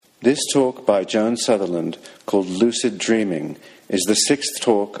This talk by Joan Sutherland, called Lucid Dreaming, is the 6th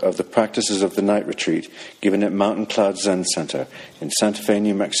talk of the Practices of the Night Retreat given at Mountain Cloud Zen Center in Santa Fe,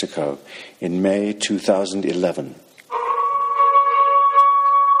 New Mexico in May 2011.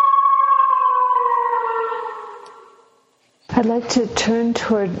 I'd like to turn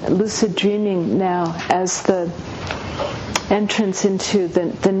toward lucid dreaming now as the entrance into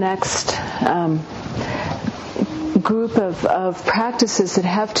the next group of practices that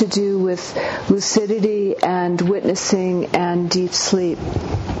have to do with lucidity and witnessing and deep sleep.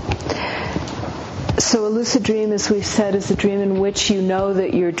 So a lucid dream, as we've said, is a dream in which you know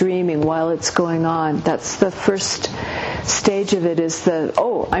that you're dreaming while it's going on. That's the first stage of it, is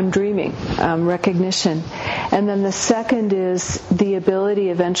I'm dreaming, recognition. And then the second is the ability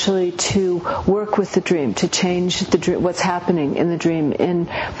eventually to work with the dream, to change the dream, what's happening in the dream in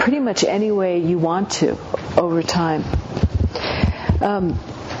pretty much any way you want to over time.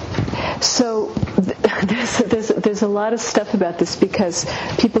 So there's a lot of stuff about this because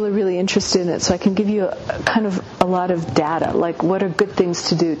people are really interested in it. So I can give you a lot of data, like what are good things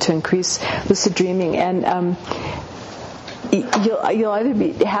to do to increase lucid dreaming. And you'll either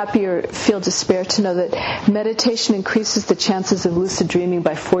be happy or feel despair to know that meditation increases the chances of lucid dreaming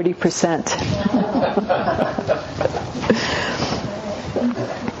by 40%.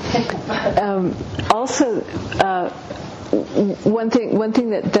 Also, one thing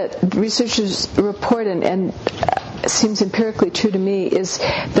that researchers report and seems empirically true to me is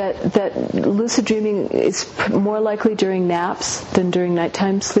that lucid dreaming is more likely during naps than during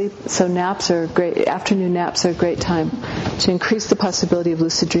nighttime sleep. So afternoon naps are a great time to increase the possibility of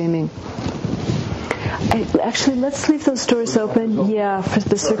lucid dreaming. Actually, let's leave those doors open, for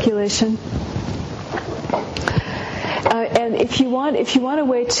the circulation. And if you want a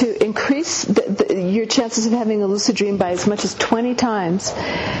way to increase your chances of having a lucid dream by as much as 20 times,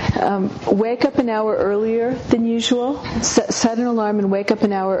 wake up an hour earlier than usual. Set an alarm and wake up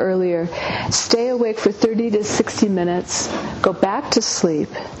an hour earlier. Stay awake for 30 to 60 minutes. Go back to sleep.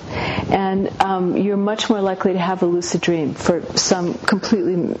 And you're much more likely to have a lucid dream for some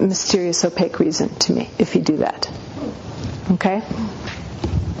completely mysterious, opaque reason to me if you do that. Okay?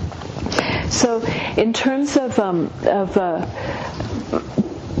 So, in terms of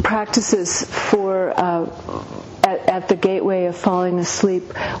practices for at the gateway of falling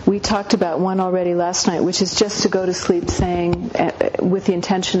asleep, we talked about one already last night, which is just to go to sleep saying, with the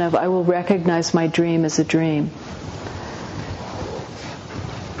intention of, I will recognize my dream as a dream.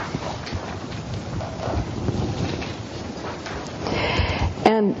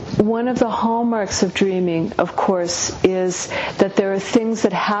 And one of the hallmarks of dreaming, of course, is that there are things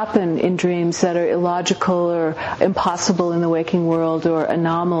that happen in dreams that are illogical or impossible in the waking world or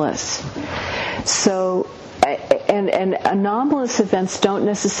anomalous. So, and anomalous events don't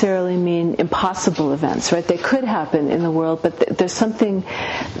necessarily mean impossible events, right? They could happen in the world, but there's something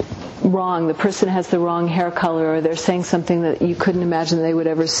wrong. The person has the wrong hair color, or they're saying something that you couldn't imagine they would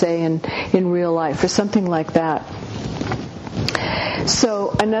ever say in real life, or something like that. So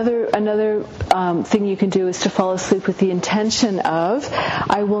another thing you can do is to fall asleep with the intention of,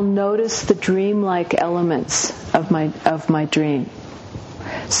 I will notice the dreamlike elements of my dream.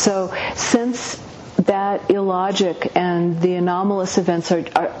 So since that illogic and the anomalous events are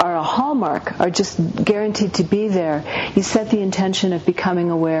a hallmark, are just guaranteed to be there, you set the intention of becoming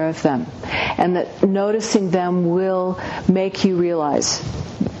aware of them, and that noticing them will make you realize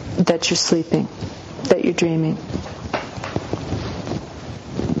that you're sleeping, that you're dreaming.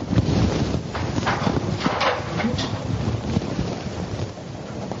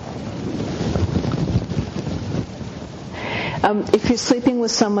 If you're sleeping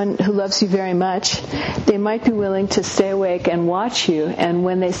with someone who loves you very much, they might be willing to stay awake and watch you, and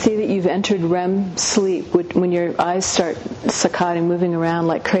when they see that you've entered REM sleep, when your eyes start saccading, moving around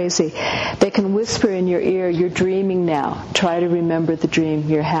like crazy, they can whisper in your ear, you're dreaming now. Try to remember the dream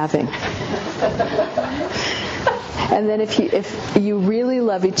you're having. And then if you really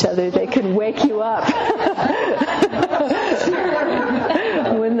love each other, they can wake you up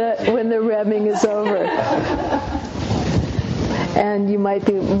when the REMing is over. And you might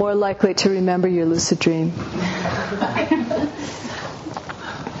be more likely to remember your lucid dream.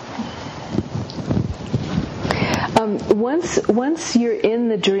 Once you're in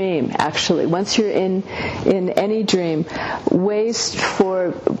the dream, actually, once you're in any dream, ways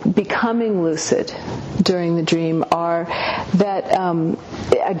for becoming lucid during the dream are that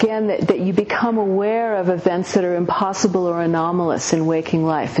again, that you become aware of events that are impossible or anomalous in waking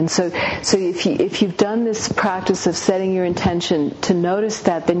life. And so if you've done this practice of setting your intention to notice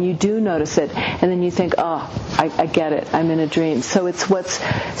that, then you do notice it, and then you think, oh, I get it, I'm in a dream. So it's what's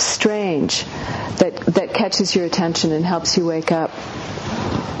strange that catches your attention and helps you wake up.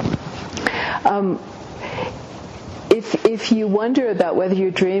 If you wonder about whether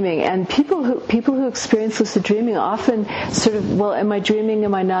you're dreaming, and people who experience lucid dreaming often sort of, well, am I dreaming?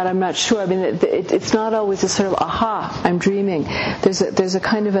 Am I not? I'm not sure. I mean, it's not always a sort of, aha, I'm dreaming. There's a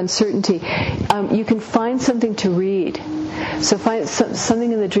kind of uncertainty. You can find something to read. So find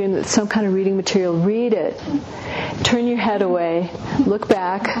something in the dream that's some kind of reading material. Read it. Turn your head away. Look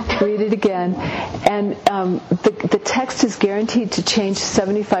back. Read it again. And the text is guaranteed to change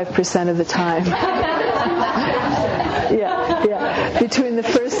 75% of the time. Yeah. Between the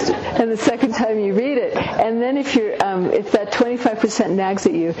first and the second time you read it, and then if that 25% nags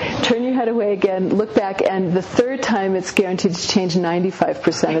at you, turn your head away again, look back, and the third time it's guaranteed to change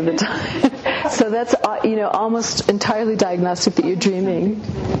 95% of the time. So that's almost entirely diagnostic that you're dreaming.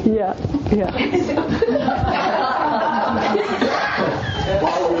 Yeah.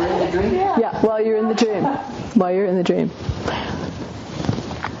 While you're in the dream.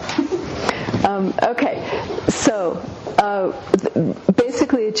 Okay, so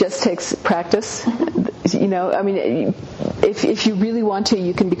basically it just takes practice. If you really want to,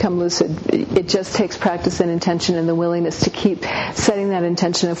 you can become lucid. It just takes practice and intention and the willingness to keep setting that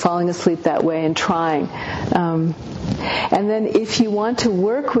intention and falling asleep that way and trying. And then if you want to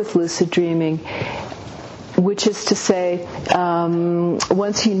work with lucid dreaming, which is to say,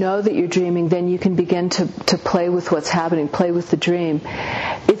 once you know that you're dreaming, then you can begin to play with what's happening, play with the dream.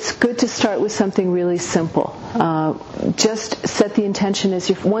 It's good to start with something really simple. Just set the intention as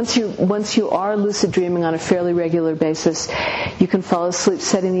once you are lucid dreaming on a fairly regular basis, you can fall asleep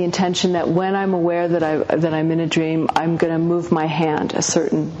setting the intention that when I'm aware that I'm in a dream, I'm going to move my hand a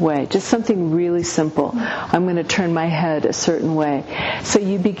certain way. Just something really simple. I'm going to turn my head a certain way. So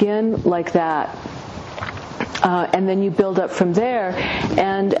you begin like that. And then you build up from there,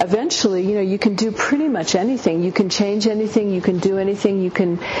 and eventually, you can do pretty much anything. You can change anything. You can do anything. You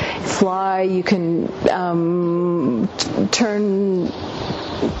can fly. You can turn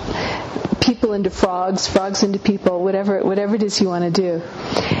people into frogs into people, whatever it is you want to do.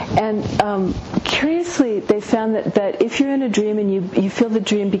 And curiously, they found that if you're in a dream and you feel the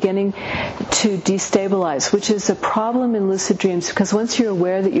dream beginning to destabilize, which is a problem in lucid dreams, because once you're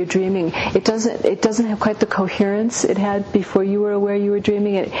aware that you're dreaming, it doesn't have quite the coherence it had before you were aware you were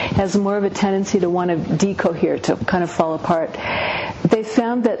dreaming. It has more of a tendency to want to decohere, to kind of fall apart. They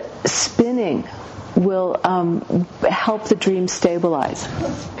found that spinning will help the dream stabilize.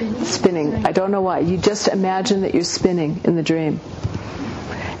 Spinning. I don't know why. You just imagine that you're spinning in the dream.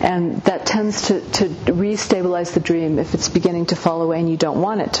 And that tends to restabilize the dream if it's beginning to fall away and you don't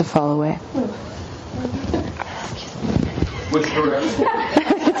want it to fall away. Which direction?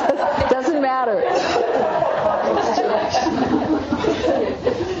 It doesn't matter.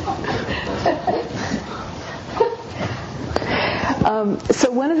 So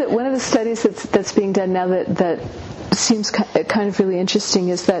one of the studies that's being done now that seems kind of really interesting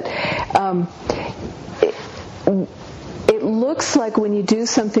is that it looks like when you do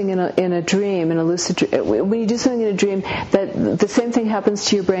something in a dream, in a lucid dream, when you do something in a dream, that the same thing happens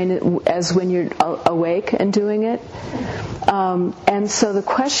to your brain as when you're awake and doing it. And so the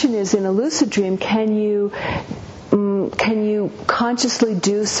question is, in a lucid dream, can you consciously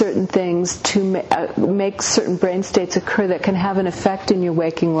do certain things to make certain brain states occur that can have an effect in your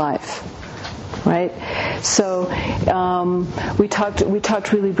waking life? Right? So we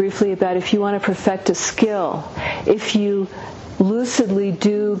talked really briefly about if you want to perfect a skill, if you lucidly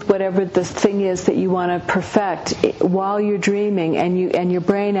do whatever the thing is that you want to perfect while you're dreaming, and your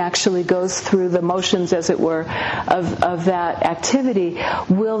brain actually goes through the motions, as it were, of that activity,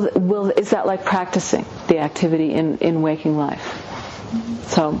 is that like practicing the activity in waking life?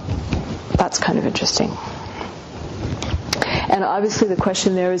 So that's kind of interesting. And obviously the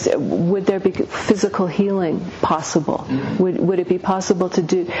question there is, would there be physical healing possible? Would it be possible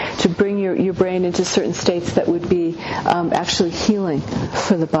to bring your brain into certain states that would be actually healing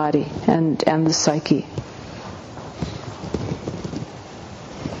for the body and the psyche?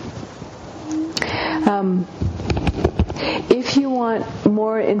 If you want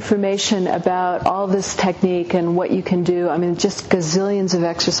more information about all this technique and what you can do, I mean, just gazillions of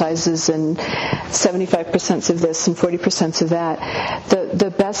exercises and 75% of this and 40% of that, the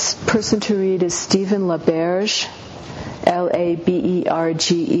best person to read is Stephen LaBerge,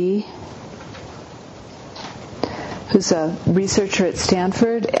 Laberge. who's a researcher at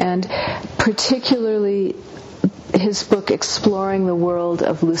Stanford, and particularly his book Exploring the World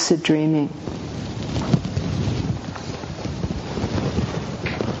of Lucid Dreaming.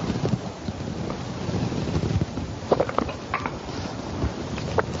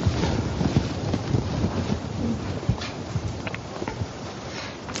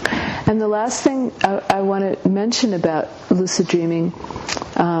 And the last thing I want to mention about lucid dreaming,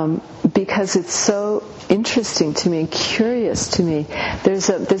 because it's so interesting to me and curious to me, there's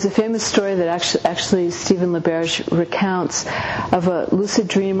a famous story that actually Stephen LaBerge recounts of a lucid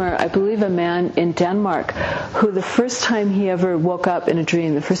dreamer, I believe a man in Denmark, who the first time he ever woke up in a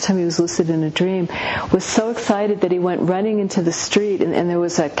dream, the first time he was lucid in a dream, was so excited that he went running into the street, and there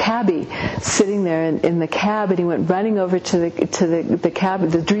was a cabbie sitting there in the cab, and he went running over to the cab,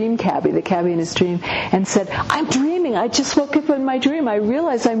 the dream cabbie, the cabbie in his dream, and said, "I'm dreaming. I just woke up in my dream. I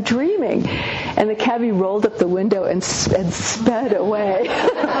realize I'm dreaming." And the cabbie rolled up the window and sped away.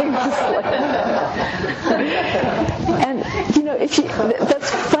 And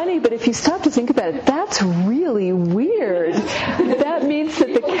that's funny, but if you stop to think about it, that's really weird. That means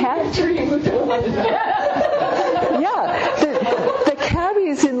that the the cabbie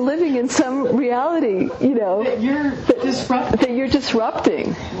is living in some reality, that you're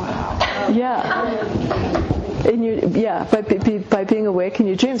disrupting. Wow. Yeah. And by being awake in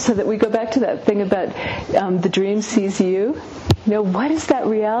your dreams, so that we go back to that thing about the dream sees you. What is that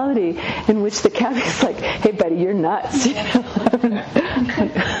reality in which the cabbie is like, "Hey, buddy, you're nuts."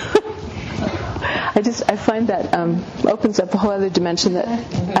 I find that opens up a whole other dimension that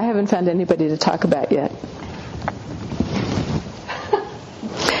I haven't found anybody to talk about yet.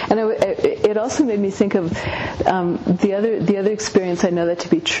 And it also made me think of the other experience I know that to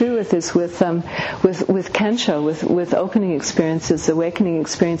be true with is with Kensho, with opening experiences, awakening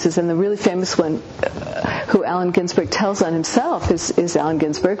experiences, and the really famous one, who Allen Ginsberg tells on himself, is Allen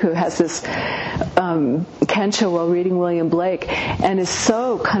Ginsberg, who has this Kensho while reading William Blake, and is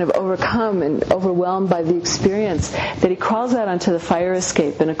so kind of overcome and overwhelmed by the experience that he crawls out onto the fire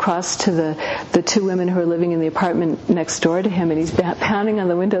escape and across to the two women who are living in the apartment next door to him, and he's pounding on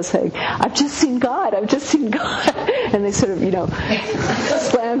the window saying, "I've just seen God, I've just seen God." And they sort of,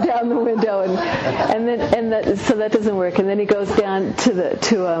 slam down the window, so that doesn't work. And then he goes down to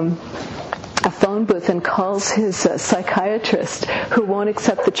a phone booth and calls his psychiatrist, who won't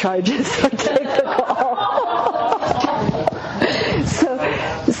accept the charges or take the call. So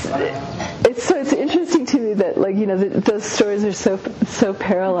it's interesting to me that, those stories are so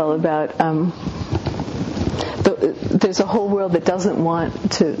parallel about. There's a whole world that doesn't want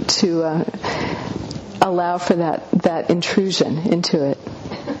to allow for that intrusion into it.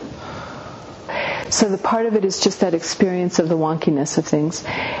 So the part of it is just that experience of the wonkiness of things.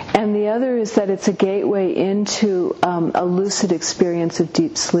 And the other is that it's a gateway into a lucid experience of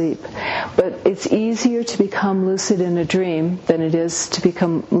deep sleep. But it's easier to become lucid in a dream than it is to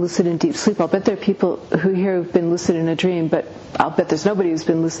become lucid in deep sleep. I'll bet there are people who here have been lucid in a dream, but I'll bet there's nobody who's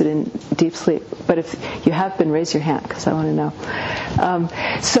been lucid in deep sleep. But if you have been, raise your hand, because I want to know.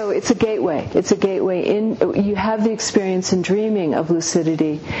 So it's a gateway. It's a gateway in. You have the experience in dreaming of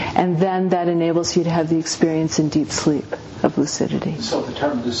lucidity, and then that enables you to have the experience in deep sleep of lucidity. So the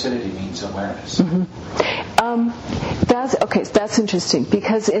term lucidity means awareness. Mm-hmm. That's interesting,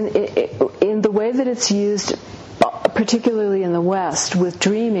 because in the way that it's used, particularly in the West, with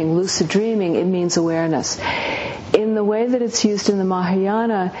dreaming, lucid dreaming, it means awareness. In the way that it's used in the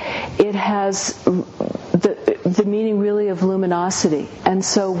Mahayana, it has the meaning really of luminosity. And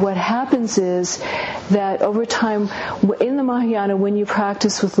so what happens is that over time, in the Mahayana, when you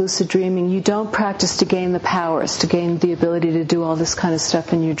practice with lucid dreaming, you don't practice to gain the powers, to gain the ability to do all this kind of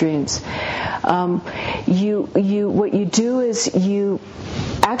stuff in your dreams. What you do is you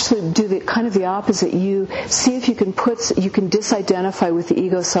actually do the opposite. You see if you can disidentify with the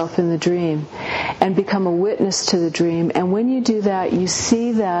ego self in the dream and become a witness to the dream. And when you do that, you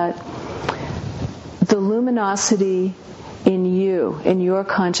see that the luminosity in you, in your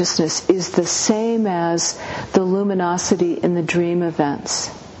consciousness, is the same as the luminosity in the dream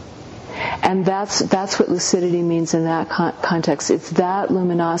events. And that's what lucidity means in that context. It's that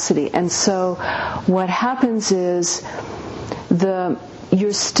luminosity. And so what happens is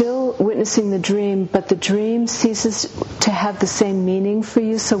you're still witnessing the dream, but the dream ceases to have the same meaning for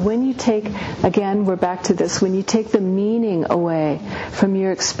you. So when you take, again, we're back to this, when you take the meaning away from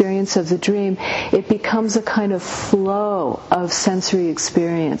your experience of the dream, it becomes a kind of flow of sensory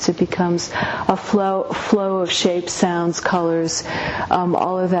experience. It becomes a flow of shapes, sounds, colors,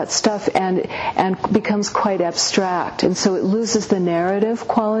 all of that stuff, and becomes quite abstract. And so it loses the narrative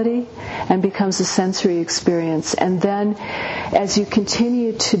quality and becomes a sensory experience. And then as you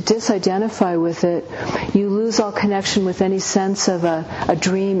continue to disidentify with it, you lose all connection with any sense of a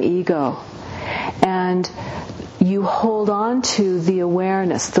dream ego. And you hold on to the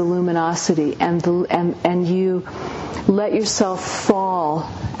awareness, the luminosity, and you let yourself fall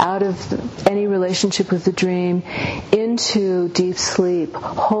out of any relationship with the dream into deep sleep,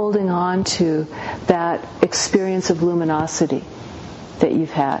 holding on to that experience of luminosity that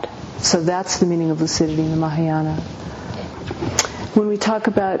you've had. So that's the meaning of lucidity in the Mahayana. When we talk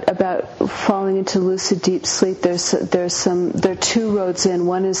about falling into lucid deep sleep, there are two roads in.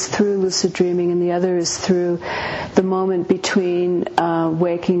 One is through lucid dreaming, and the other is through the moment between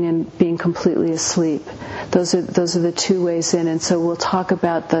waking and being completely asleep. Those are the two ways in, and so we'll talk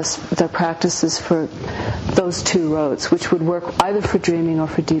about the practices for those two roads, which would work either for dreaming or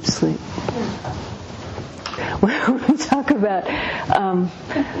for deep sleep. When we talk about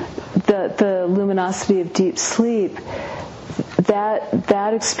the luminosity of deep sleep,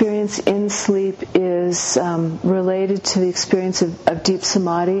 that experience in sleep is related to the experience of deep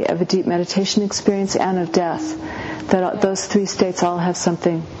samadhi, of a deep meditation experience, and of death. That those three states all have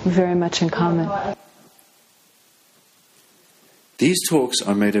something very much in common. These talks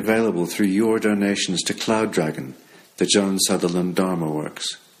are made available through your donations to Cloud Dragon, the Joan Sutherland Dharma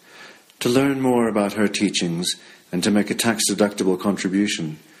Works. To learn more about her teachings and to make a tax-deductible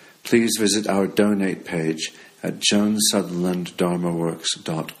contribution, please visit our donate page at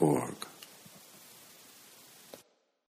joansutherlanddharmaworks.org.